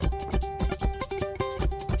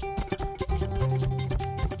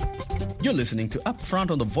You're listening to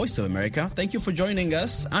Upfront on the Voice of America. Thank you for joining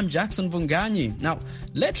us. I'm Jackson Vunganyi. Now,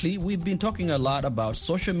 lately, we've been talking a lot about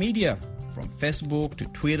social media. From Facebook to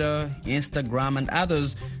Twitter, Instagram, and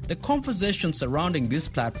others, the conversation surrounding these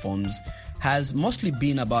platforms has mostly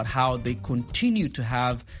been about how they continue to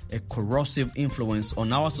have a corrosive influence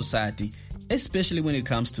on our society, especially when it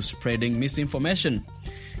comes to spreading misinformation.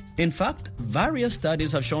 In fact, various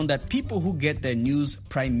studies have shown that people who get their news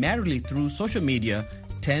primarily through social media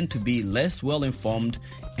tend to be less well-informed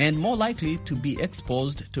and more likely to be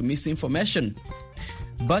exposed to misinformation.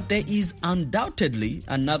 But there is undoubtedly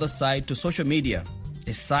another side to social media,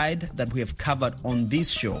 a side that we have covered on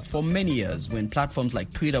this show for many years when platforms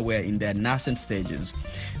like Twitter were in their nascent stages.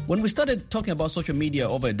 When we started talking about social media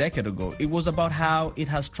over a decade ago, it was about how it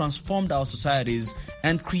has transformed our societies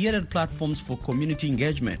and created platforms for community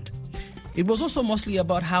engagement. It was also mostly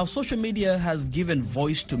about how social media has given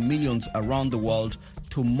voice to millions around the world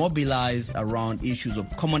to mobilize around issues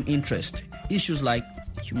of common interest, issues like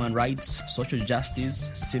human rights, social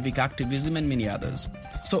justice, civic activism, and many others.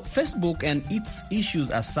 So Facebook and its issues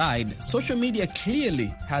aside, social media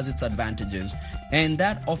clearly has its advantages, and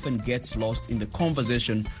that often gets lost in the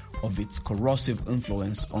conversation of its corrosive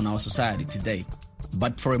influence on our society today.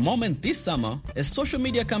 But for a moment this summer, a social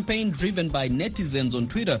media campaign driven by netizens on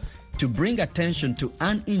Twitter to bring attention to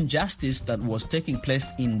an injustice that was taking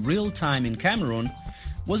place in real time in Cameroon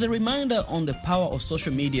was a reminder on the power of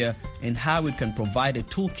social media and how it can provide a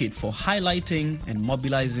toolkit for highlighting and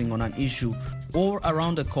mobilizing on an issue or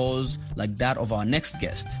around a cause like that of our next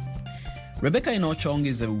guest. Rebecca Inochong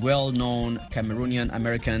is a well-known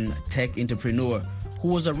Cameroonian-American tech entrepreneur who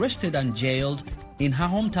was arrested and jailed in her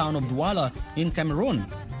hometown of Douala in Cameroon.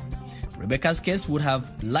 Rebecca's case would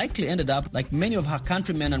have likely ended up like many of her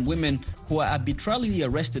countrymen and women who are arbitrarily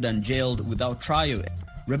arrested and jailed without trial.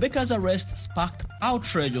 Rebecca's arrest sparked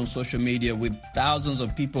outrage on social media with thousands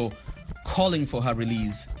of people calling for her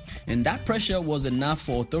release. And that pressure was enough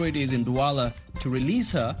for authorities in Douala to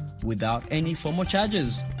release her without any formal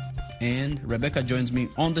charges. And Rebecca joins me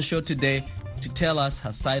on the show today to tell us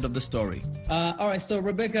her side of the story. All right, so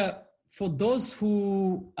Rebecca, for those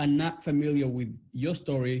who are not familiar with your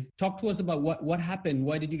story, talk to us about what happened.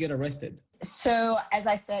 Why did you get arrested? So, as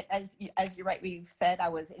I said, as you rightly said, I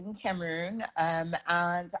was in Cameroon, and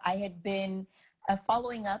I had been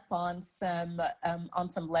following up on some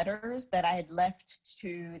letters that I had left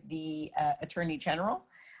to the Attorney General,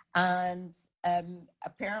 and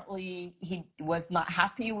apparently he was not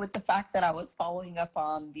happy with the fact that I was following up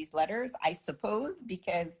on these letters. I suppose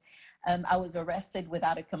because I was arrested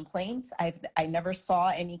without a complaint. I never saw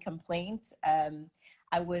any complaint.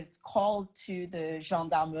 I was called to the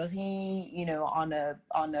gendarmerie, on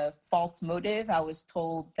a false motive. I was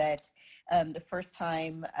told that the first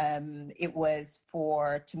time it was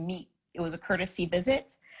to meet. It was a courtesy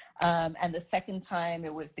visit, and the second time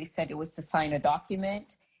they said it was to sign a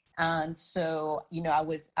document. And so, I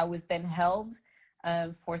was then held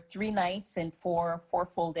for 3 nights and 4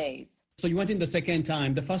 full days. So you went in the second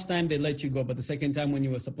time. The first time they let you go, but the second time when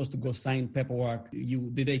you were supposed to go sign paperwork,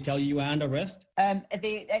 did they tell you were under arrest? At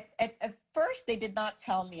first they did not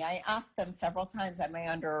tell me. I asked them several times, am I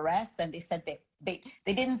under arrest? And they said they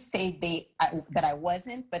didn't say that I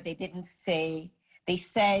wasn't, but they didn't say. They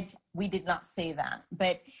said we did not say that.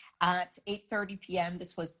 But at 8:30 p.m.,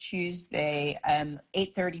 this was Tuesday,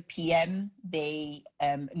 8:30 p.m., they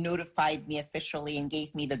notified me officially and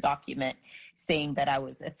gave me the document saying that I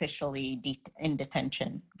was officially in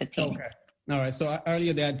detention, detained. Okay. All right. So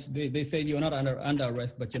earlier they said you're not under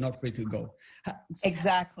arrest, but you're not free to go.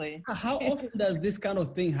 Exactly. How often does this kind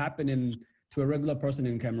of thing happen to a regular person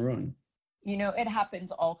in Cameroon? It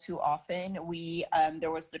happens all too often.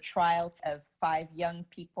 There was the trial of 5 young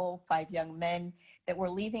men that were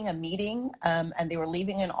leaving a meeting, and they were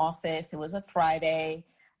leaving an office. It was a Friday,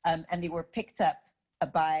 and they were picked up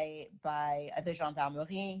by the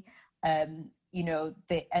gendarmerie, and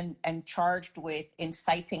charged with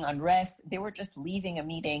inciting unrest. They were just leaving a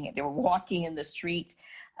meeting. They were walking in the street.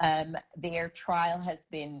 Their trial has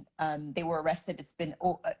been, they were arrested. It's been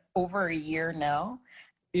over a year now.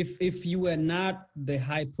 If you were not the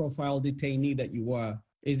high-profile detainee that you were,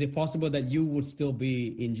 is it possible that you would still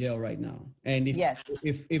be in jail right now? And if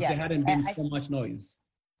there hadn't been so much noise?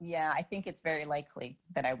 Yeah, I think it's very likely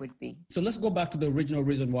that I would be. So let's go back to the original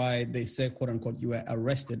reason why they say, quote unquote, you were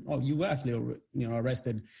arrested. Oh, you were actually,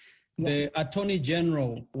 arrested. Yes. The Attorney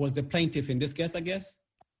General was the plaintiff in this case, I guess?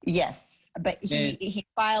 Yes, but he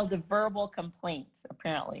filed a verbal complaint,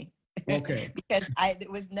 apparently. Okay. Because there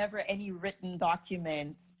was never any written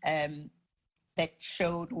documents that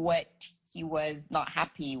showed what he was not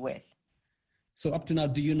happy with. So up to now,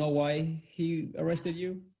 do you know why he arrested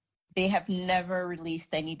you? They have never released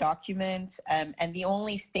any documents. And the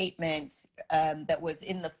only statement that was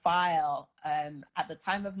in the file at the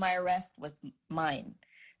time of my arrest was mine.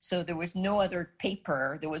 So there was no other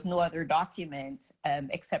paper, there was no other document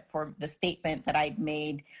except for the statement that I'd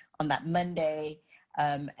made on that Monday.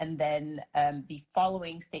 And then the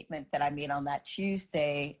following statement that I made on that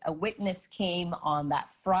Tuesday. A witness came on that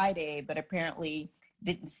Friday, but apparently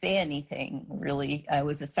didn't say anything really. It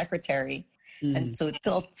was a secretary. And so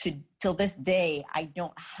till this day, I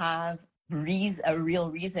don't have a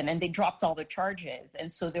real reason. And they dropped all the charges.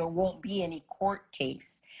 And so there won't be any court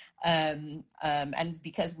case. And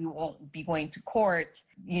because we won't be going to court,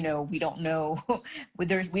 you know, we don't know. We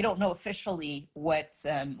don't know officially what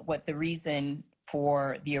the reason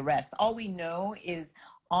for the arrest. All we know is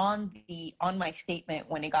on my statement,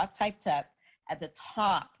 when it got typed up, at the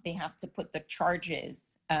top they have to put the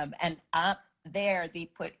charges, and up there they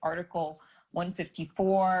put Article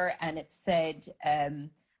 154, and it said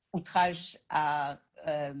outrage à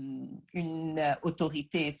une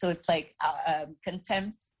autorité. So it's like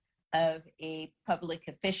contempt of a public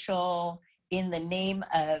official in the name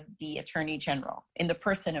of the Attorney General, in the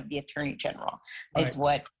person of the Attorney General, is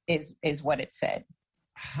what it said.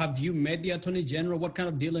 Have you met the Attorney General? What kind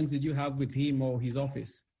of dealings did you have with him or his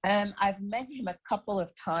office? I've met him a couple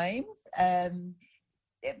of times.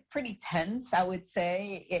 Pretty tense, I would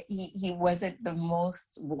say. He wasn't the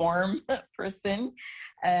most warm person.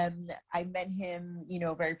 I met him, you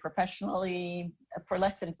know, very professionally for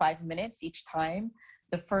less than 5 minutes each time.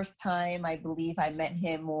 The first time I believe I met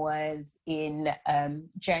him was in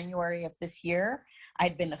January of this year.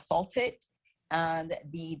 I'd been assaulted, and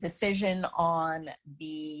the decision on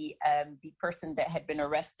the person that had been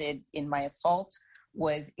arrested in my assault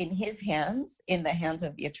was in his hands, in the hands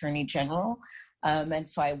of the Attorney General. And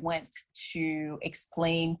so I went to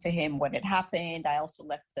explain to him what had happened. I also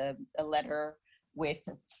left a letter with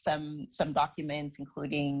some documents,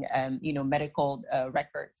 including medical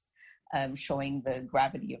records showing the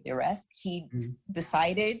gravity of the arrest. He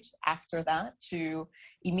decided after that to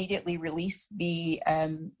immediately release the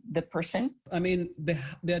person. I mean,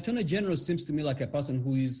 the Attorney General seems to me like a person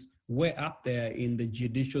who is way up there in the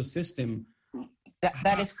judicial system.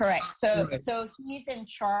 That is correct. So he's in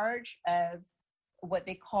charge of what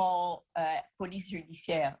they call police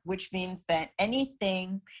judiciaire, which means that any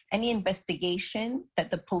investigation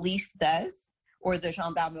that the police does, or the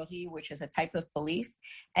gendarmerie, which is a type of police,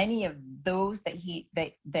 any of those that he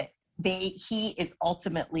is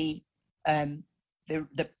ultimately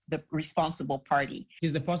the responsible party.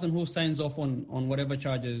 He's the person who signs off on whatever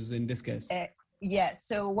charges in this case. Yes.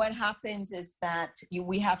 So what happens is that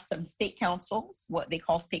we have some state councils, what they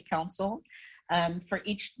call state councils, for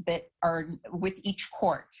each that are with each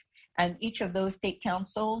court. And each of those state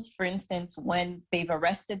councils, for instance, when they've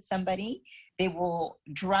arrested somebody, they will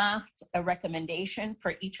draft a recommendation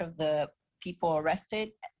for each of the people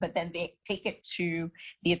arrested, but then they take it to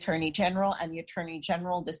the Attorney General, and the Attorney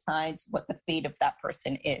General decides what the fate of that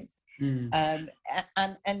person is. And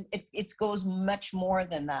it goes much more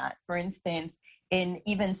than that. For instance, in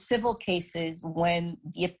even civil cases, when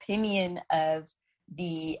the opinion of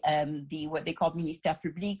the what they call ministère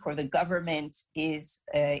public, or the government, is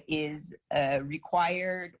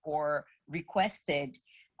required or requested,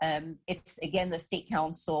 it's again the state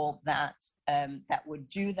council that would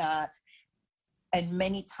do that, and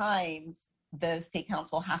many times the state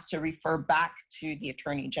council has to refer back to the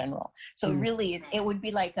Attorney General. So really, it would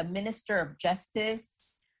be like a minister of justice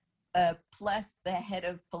plus the head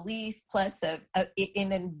of police, plus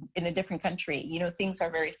in a different country. You know, things are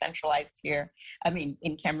very centralized here. I mean,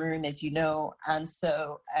 in Cameroon, as you know, and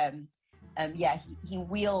so he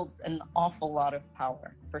wields an awful lot of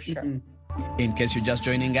power, for sure. In case you're just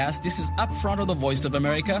joining us, this is Upfront of the Voice of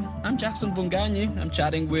America. I'm Jackson Vunganyi. I'm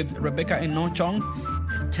chatting with Rebecca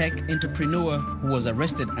Enonchong, tech entrepreneur who was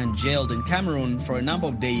arrested and jailed in Cameroon for a number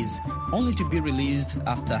of days, only to be released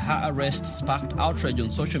after her arrest sparked outrage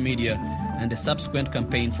on social media and the subsequent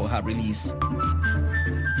campaign for her release.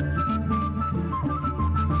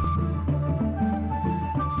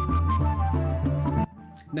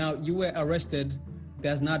 Now, you were arrested.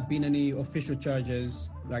 There's not been any official charges.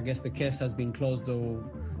 I guess the case has been closed, though.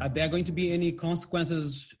 Are there going to be any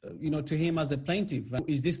consequences, to him as a plaintiff?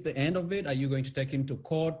 Is this the end of it? Are you going to take him to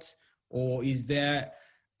court? Or is there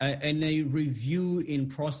any review in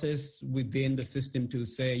process within the system to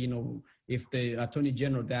say, if the Attorney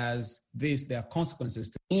General does this, there are consequences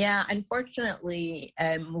to it? Yeah, unfortunately,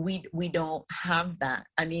 we don't have that.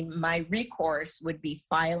 I mean, my recourse would be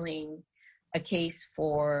filing a case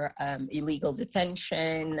for illegal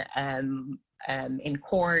detention, in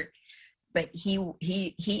court, but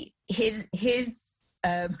his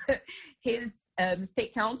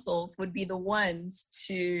state councils would be the ones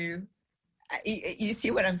to. You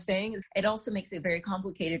see what I'm saying? It also makes it very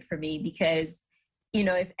complicated for me because,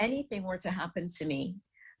 if anything were to happen to me,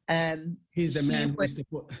 he's the man who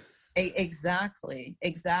support. Exactly.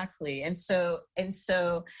 And so,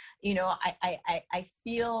 I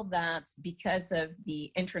feel that because of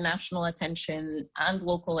the international attention and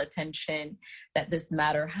local attention that this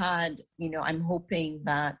matter had, I'm hoping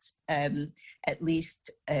that at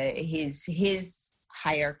least his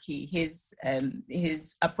hierarchy, his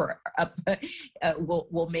upper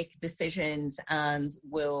will make decisions and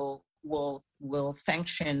will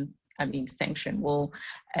sanction. Will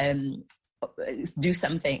do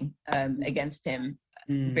something against him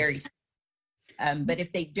very soon. But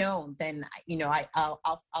if they don't, then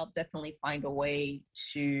I'll definitely find a way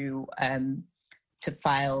to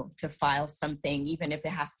file something, even if it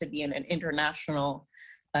has to be in an international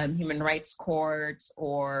human rights court,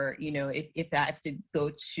 or if I have to go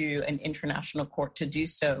to an international court to do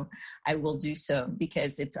so, I will do so,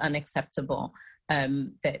 because it's unacceptable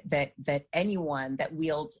that anyone that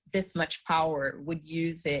wields this much power would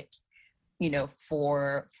use it,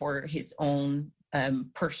 for his own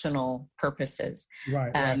personal purposes.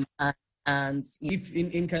 Right. And if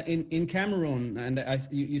in Cameroon, and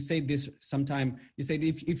you say this sometime, you said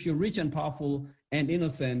if you're rich and powerful and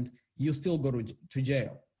innocent, you still go to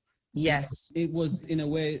jail. Yes. It was, in a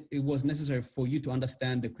way, it was necessary for you to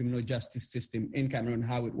understand the criminal justice system in Cameroon,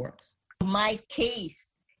 how it works. My case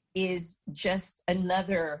is just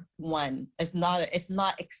another one. It's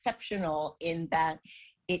not exceptional in that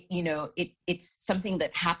it's something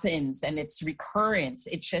that happens and it's recurrent.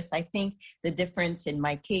 It's just, I think the difference in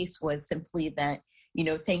my case was simply that,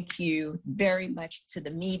 thank you very much to the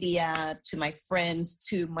media, to my friends,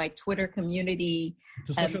 to my Twitter community.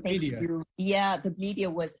 To social media. You. Yeah, the media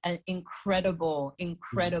was incredible.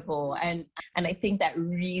 And I think that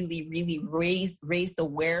really, really raised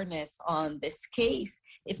awareness on this case.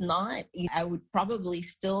 If not, I would probably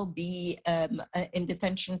still be in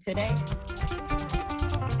detention today.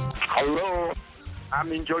 Hello,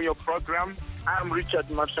 I'm enjoying your program. I'm Richard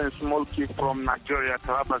Martin Smolky from Nigeria,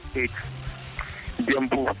 Taraba State,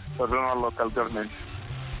 Biambu, Regional Local Government.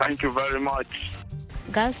 Thank you very much.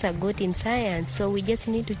 Girls are good in science, so we just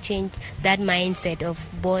need to change that mindset of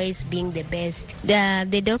boys being the best.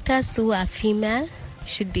 The doctors who are female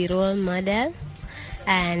should be role model,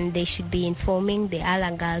 and they should be informing the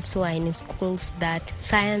other girls who are in schools that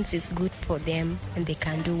science is good for them and they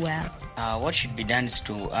can do well. What should be done is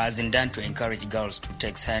to encourage girls to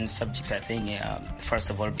take science subjects. I think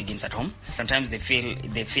first of all begins at home. Sometimes they fear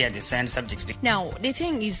the science subjects. Now the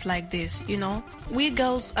thing is like this, we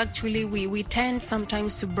girls actually we tend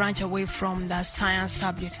sometimes to branch away from the science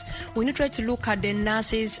subjects. When you try to look at the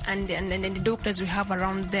nurses and the doctors we have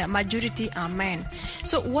around there, majority are men.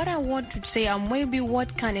 So what I want to say, maybe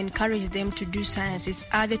what can encourage them to do science is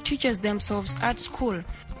the teachers themselves at school.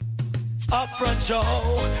 Upfront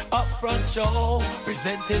show,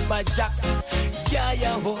 presented by Jackson.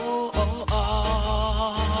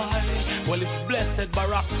 Well, it's Blessed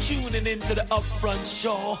Barack tuning into the Upfront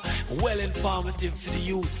show. Well informative for the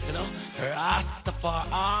youths,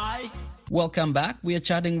 Rastafari. Welcome back. We are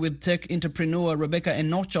chatting with tech entrepreneur Rebecca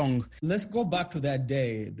Enochong. Let's go back to that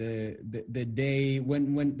day, the day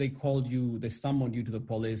when they called you, they summoned you to the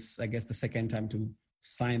police, I guess the second time to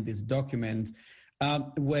sign this document.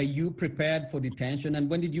 Were you prepared for detention? And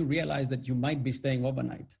when did you realize that you might be staying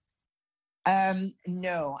overnight?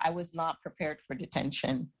 No, I was not prepared for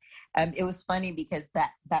detention. It was funny because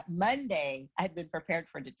that Monday I had been prepared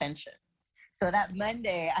for detention. So that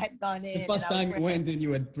Monday I had gone in. The first time you went in,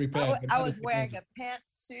 you had prepared. I was wearing a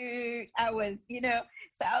pantsuit. I was,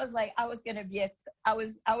 so I was like, I was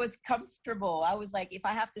comfortable. I was like, if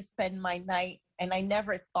I have to spend my night, and I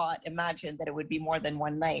never imagined that it would be more than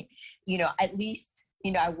one night, at least,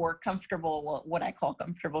 I wore comfortable, what I call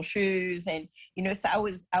comfortable shoes. And, so I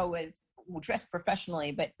was dressed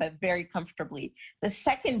professionally, but very comfortably. The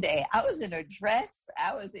second day I was in a dress,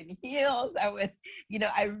 I was in heels. I was,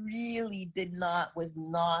 I really was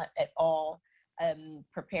not at all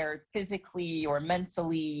prepared physically or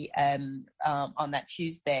mentally on that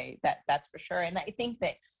Tuesday. That's for sure. And I think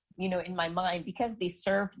that, in my mind, because they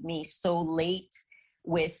served me so late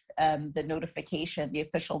with the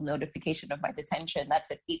official notification of my detention,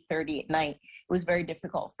 that's at 8:30 at night, it was very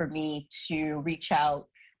difficult for me to reach out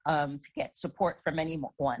to get support from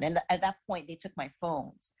anyone. And at that point, they took my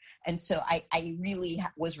phones. And so I really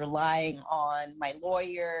was relying on my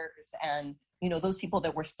lawyers and, those people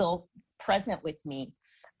that were still present with me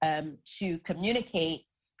to communicate.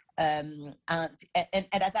 And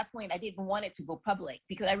at that point, I didn't want it to go public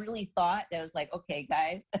because I really thought that I was like, okay,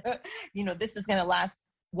 guys, this is going to last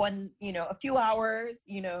a few hours,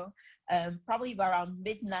 probably around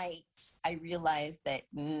midnight. I realized that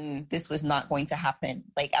this was not going to happen.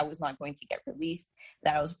 Like I was not going to get released,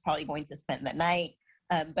 that I was probably going to spend the night.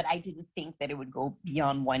 But I didn't think that it would go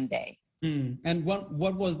beyond one day. And what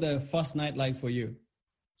was the first night like for you?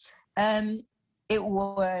 It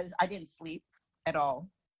was, I didn't sleep at all.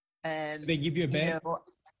 Did they give you a bed?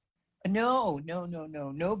 No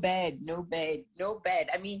bed.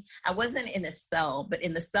 I mean, I wasn't in a cell, but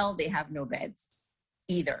in the cell, they have no beds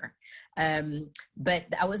either. But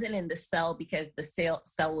I wasn't in the cell because the cell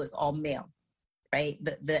was all male. Right.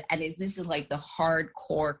 This is like the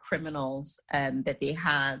hardcore criminals that they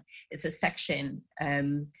have. It's a section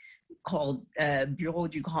called Bureau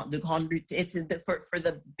de Grande Lutte. It's for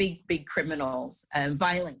the big criminals,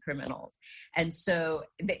 violent criminals. And so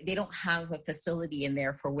they don't have a facility in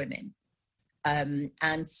there for women.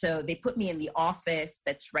 And so they put me in the office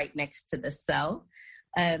that's right next to the cell.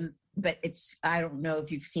 But I don't know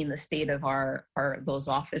if you've seen the state of those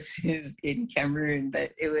offices in Cameroon,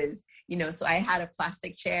 but it was, so I had a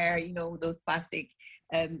plastic chair, those plastic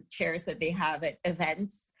chairs that they have at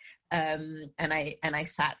events. And I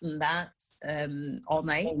sat in that all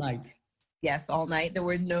night. All night. Yes, all night. There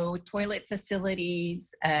were no toilet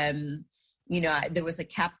facilities. There was a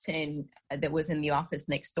captain that was in the office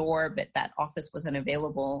next door, but that office wasn't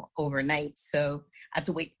available overnight. So I had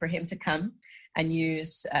to wait for him to come and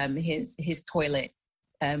use his toilet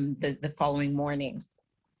the following morning.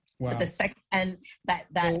 Wow. But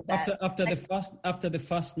after the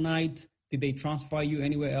first night, did they transfer you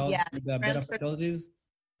anywhere else to the better facilities?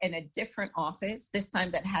 In a different office, this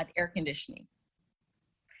time that had air conditioning.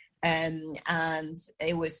 And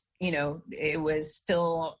it was, it was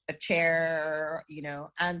still a chair,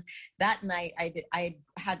 and that night I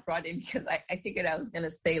had brought in, because I figured I was going to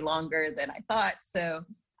stay longer than I thought. So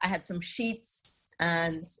I had some sheets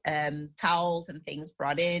and towels and things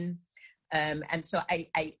brought in. And so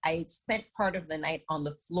I spent part of the night on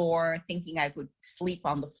the floor thinking I would sleep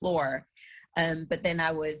on the floor. But then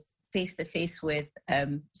I was face to face with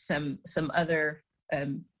some other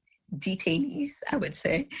detainees, I would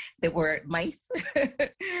say, that were mice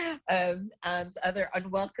and other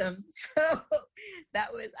unwelcome. So I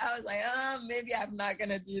was like, maybe I'm not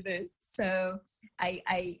gonna do this. So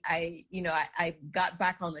I got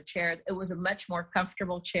back on the chair. It was a much more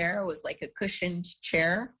comfortable chair. It was like a cushioned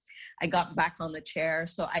chair. I got back on the chair.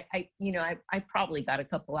 So I probably got a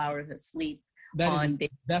couple hours of sleep.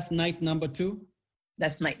 That's night number 2?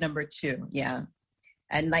 That's night number 2, yeah.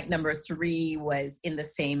 And night number 3 was in the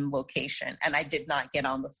same location. And I did not get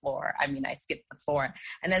on the floor. I mean, I skipped the floor.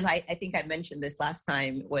 And as I think I mentioned this last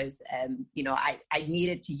time, was, I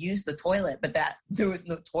needed to use the toilet, but there was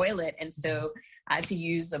no toilet. And so I had to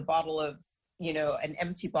use a bottle of, an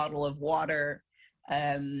empty bottle of water,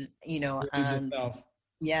 and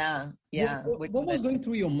yeah. What was going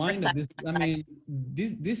through your mind at this? I mean,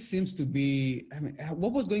 this seems to be. I mean,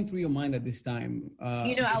 what was going through your mind at this time?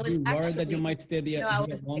 I was worried that you might stay there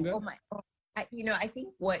longer. I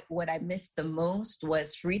think what I missed the most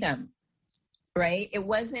was freedom. Right? It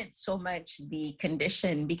wasn't so much the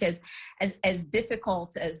condition, because as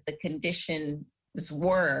difficult as the conditions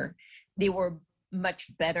were, they were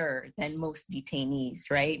much better than most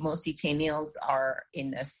detainees, right? Most detainees are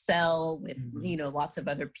in a cell with, lots of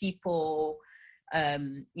other people,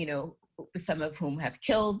 some of whom have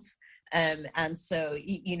killed. And so,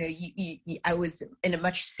 I was in a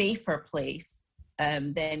much safer place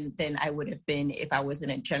than I would have been if I was in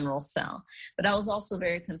a general cell. But I was also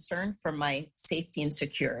very concerned for my safety and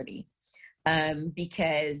security,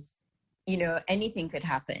 because anything could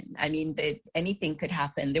happen. I mean, anything could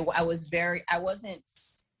happen. The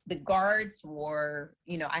guards were,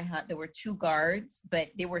 there were 2 guards, but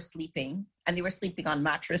they were sleeping, and they were sleeping on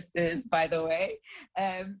mattresses, by the way.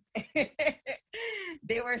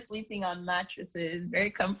 They were sleeping on mattresses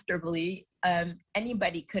very comfortably.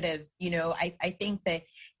 Anybody could have, I think that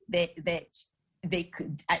they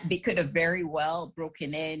could have very well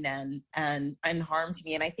broken in and harmed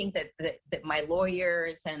me. And I think that my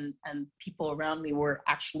lawyers and people around me were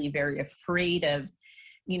actually very afraid of,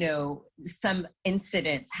 some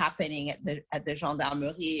incident happening at the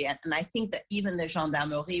gendarmerie. And I think that even the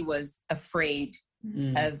gendarmerie was afraid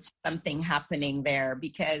of something happening there,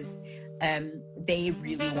 because they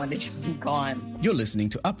really wanted to be gone. You're listening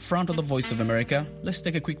to Upfront on the Voice of America. Let's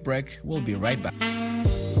take a quick break. We'll be right back.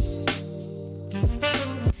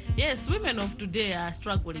 Yes, women of today are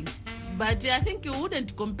struggling, but I think you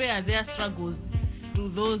wouldn't compare their struggles to to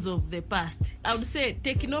those of the past. I would say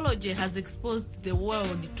technology has exposed the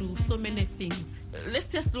world to so many things.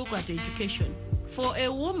 Let's just look at education. For a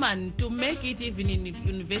woman to make it even in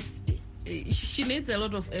university, she needs a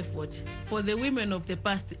lot of effort. For the women of the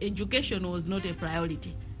past, education was not a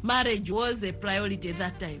priority. Marriage was a priority at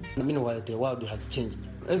that time. Meanwhile, the world has changed.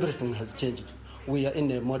 Everything has changed. We are in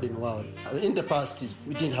a modern world. In the past,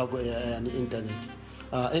 we didn't have an internet.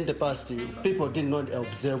 In the past, people did not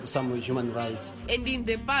observe some human rights. And in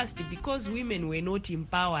the past, because women were not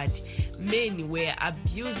empowered, men were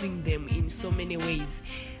abusing them in so many ways.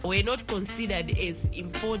 Were not considered as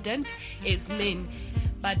important as men.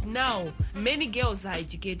 But now, many girls are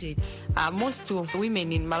educated. Most of the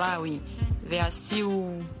women in Malawi, they are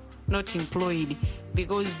still not employed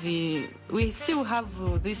because we still have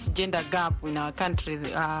this gender gap in our country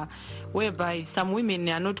whereby some women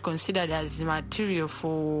are not considered as material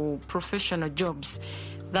for professional jobs.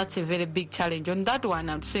 That's a very big challenge. On that one,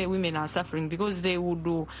 I would say women are suffering because they would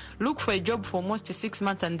look for a job for almost 6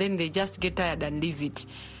 months and then they just get tired and leave it.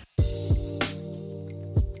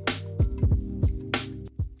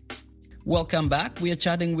 Welcome back. We are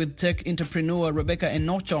chatting with tech entrepreneur Rebecca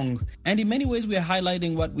Enochong. And in many ways, we are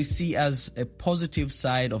highlighting what we see as a positive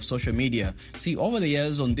side of social media. See, over the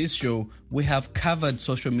years on this show, we have covered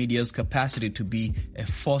social media's capacity to be a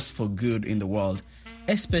force for good in the world,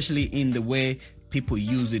 especially in the way people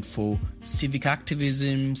use it for civic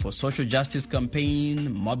activism, for social justice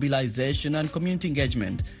campaign, mobilization, and community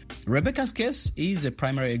engagement. Rebecca's case is a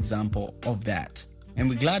primary example of that. And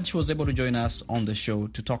we're glad she was able to join us on the show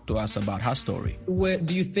to talk to us about her story.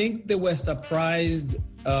 Do you think they were surprised,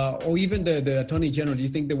 or even the Attorney General, do you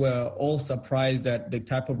think they were all surprised at the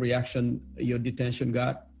type of reaction your detention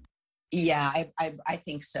got? Yeah, I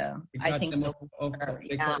think so. I think so.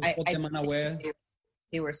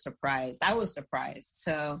 They were surprised. I was surprised.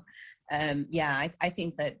 So, I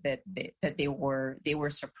think that they were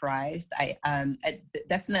surprised.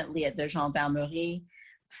 Definitely at the gendarmerie.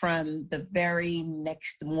 From the very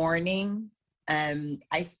next morning,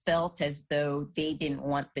 I felt as though they didn't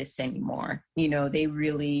want this anymore. You know, they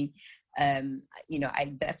really,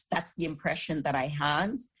 that's the impression that I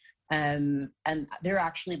had. And they're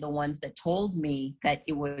actually the ones that told me that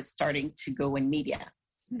it was starting to go in media.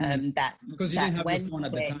 Because you didn't have the phone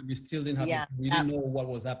at the time, you still didn't have the phone. You didn't know what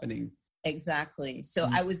was happening. Exactly. So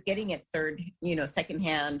I was getting it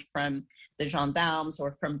secondhand from the gendarmes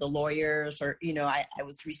or from the lawyers, or, I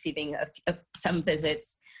was receiving some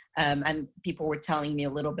visits and people were telling me a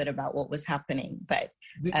little bit about what was happening. But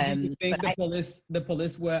do you think the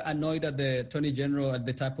police were annoyed at the Attorney General at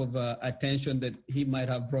the type of attention that he might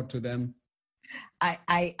have brought to them?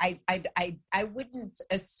 I wouldn't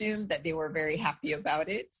assume that they were very happy about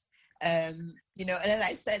it. And as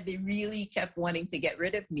I said, they really kept wanting to get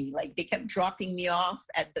rid of me. Like, they kept dropping me off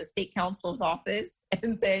at the state counsel's office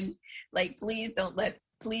and then please.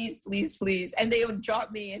 And they would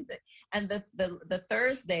drop me and the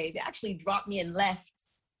Thursday, they actually dropped me and left.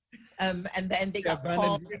 And then they got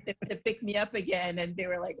called to pick me up again. And they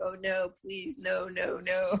were like, oh no, please, no.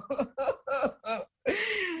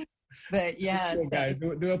 But yeah.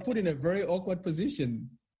 They were put in a very awkward position.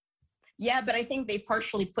 Yeah, but I think they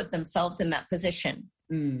partially put themselves in that position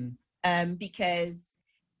because,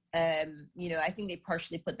 I think they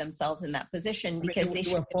partially put themselves in that position because they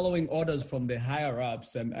were following orders from the higher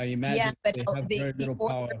ups, and I imagine they have very little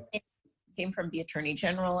power. Came from the Attorney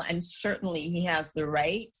General, and certainly he has the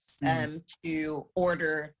right to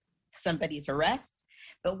order somebody's arrest.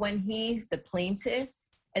 But when he's the plaintiff,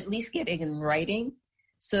 at least get it in writing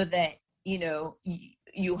so that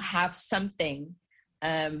you have something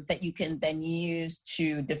that you can then use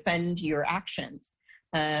to defend your actions.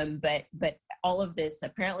 But all of this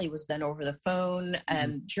apparently was done over the phone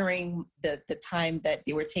during the time that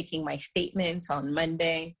they were taking my statement on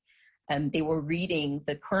Monday.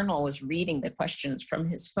 The colonel was reading the questions from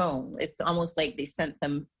his phone. It's almost like they sent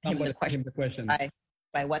him the questions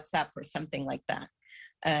by WhatsApp or something like that.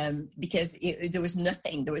 Because there was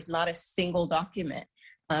nothing, there was not a single document.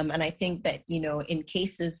 And I think that, in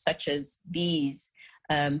cases such as these,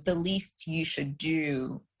 the least you should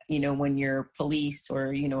do, when you're police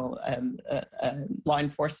or, law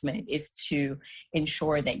enforcement is to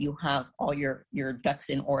ensure that you have all your ducks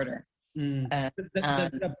in order. Does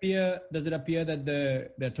it appear that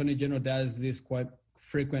the Attorney General does this quite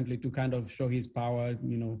frequently to kind of show his power,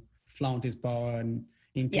 flaunt his power and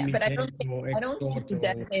intimidate or extort or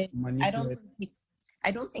manipulate?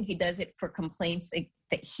 I don't think he does it for complaints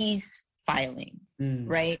that he's filing,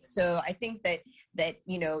 right? So I think that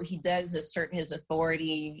he does assert his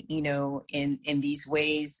authority, in these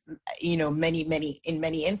ways, in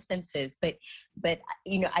many instances, but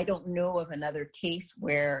I don't know of another case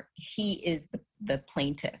where he is the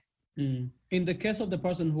plaintiff. In the case of the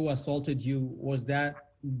person who assaulted you, was that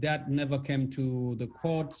never came to the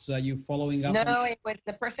courts? Are you following up? No, it was,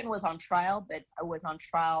 the person was on trial, but it was on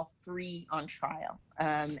trial, 3 on trial.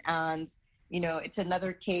 And, it's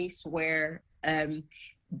another case where again,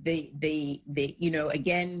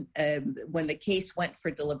 when the case went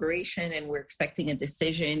for deliberation and we're expecting a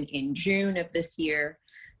decision in June of this year,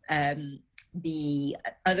 the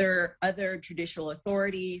other judicial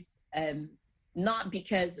authorities, not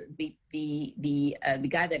because the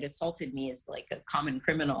guy that assaulted me is like a common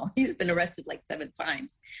criminal. He's been arrested like 7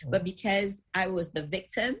 times, but because I was the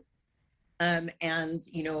victim, and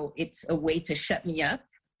it's a way to shut me up.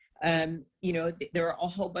 There are a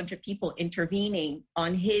whole bunch of people intervening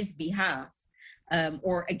on his behalf,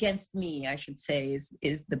 or against me, I should say,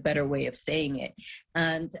 is the better way of saying it.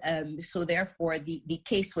 And so therefore the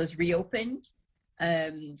case was reopened.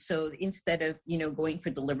 So instead of, going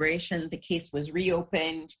for deliberation, the case was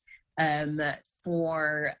reopened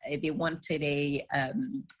they wanted a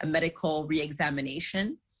medical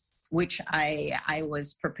reexamination, which I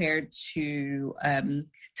was prepared to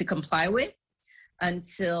comply with,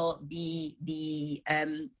 until the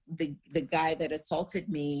guy that assaulted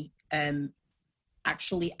me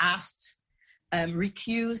actually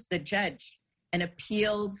recused the judge and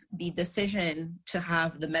appealed the decision to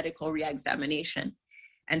have the medical reexamination.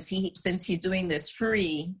 And since he's doing this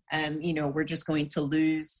free, we're just going to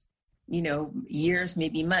lose, years,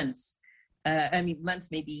 maybe months. Months,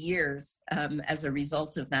 maybe years, as a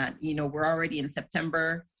result of that. We're already in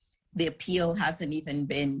September. The appeal hasn't even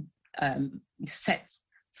been set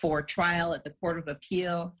for trial at the Court of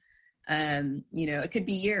Appeal. It could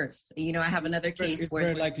be years. I have another case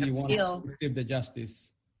where very likely you won't receive the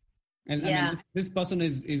justice. And this person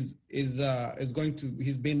he's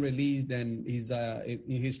been released, and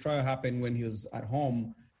his trial happened when he was at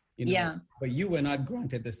home. But you were not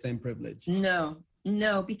granted the same privilege. No,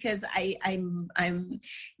 because I'm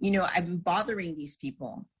bothering these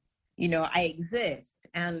people. I exist,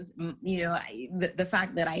 and the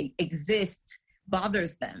fact that I exist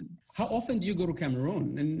bothers them. How often do you go to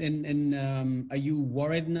Cameroon? And are you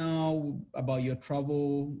worried now about your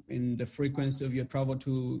travel and the frequency of your travel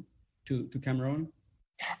to Cameroon?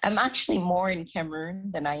 I'm actually more in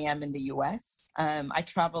Cameroon than I am in the U.S. I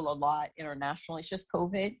travel a lot internationally. It's just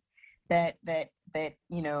COVID that I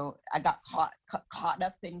got caught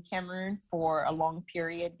up in Cameroon for a long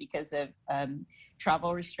period because of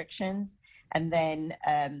travel restrictions, and then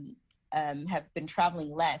have been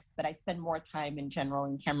traveling less, but I spend more time in general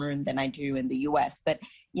in Cameroon than I do in the U.S. But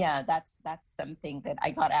yeah, that's something that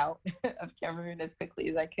I got out of Cameroon as quickly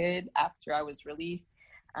as I could after I was released.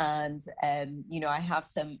 And, I have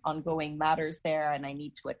some ongoing matters there and I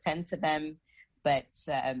need to attend to them. But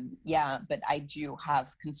but I do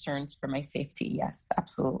have concerns for my safety. Yes,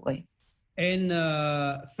 absolutely. And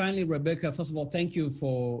finally, Rebecca, first of all, thank you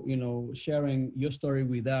for, sharing your story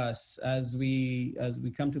with us. As we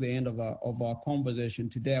come to the end of our conversation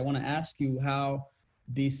today, I want to ask you how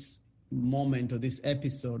this moment or this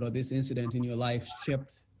episode or this incident in your life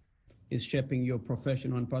is shaping your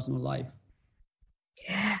professional and personal life.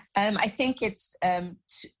 I think it's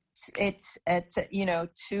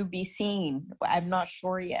to be seen. I'm not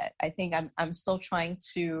sure yet. I think I'm still trying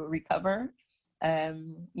to recover,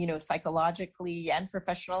 psychologically and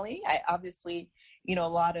professionally. I obviously, a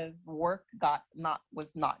lot of work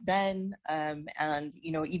was not done. And,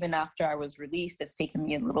 even after I was released, it's taken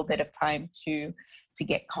me a little bit of time to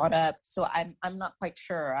get caught up. So I'm not quite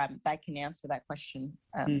sure I can answer that question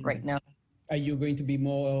right now. Are you going to be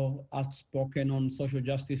more outspoken on social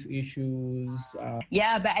justice issues?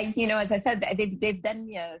 Yeah, but as I said, they've done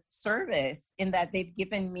me a service in that they've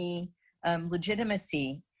given me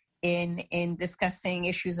legitimacy in discussing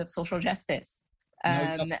issues of social justice. Now you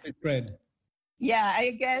have street cred. Yeah,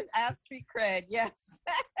 I guess I have street cred. Yes,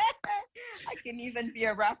 I can even be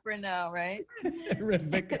a rapper now, right?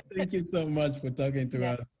 Rebecca, thank you so much for talking to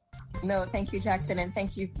us. No, thank you, Jackson, and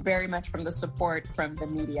thank you very much for the support from the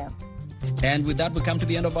media. And with that, we come to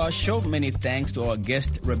the end of our show. Many thanks to our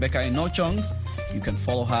guest, Rebecca Enochong. You can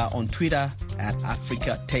follow her on Twitter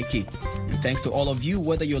 @AfricaTechie. And thanks to all of you,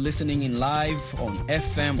 whether you're listening in live, on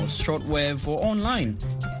FM or shortwave or online.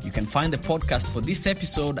 You can find the podcast for this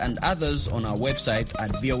episode and others on our website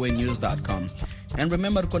at voanews.com. And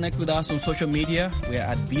remember to connect with us on social media. We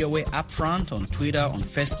are at VOA Upfront on Twitter, on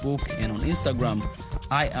Facebook, and on Instagram.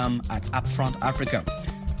 I am at Upfront Africa.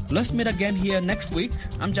 Let's meet again here next week.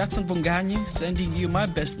 I'm Jackson Vunganyi, sending you my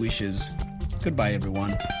best wishes. Goodbye,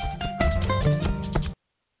 everyone.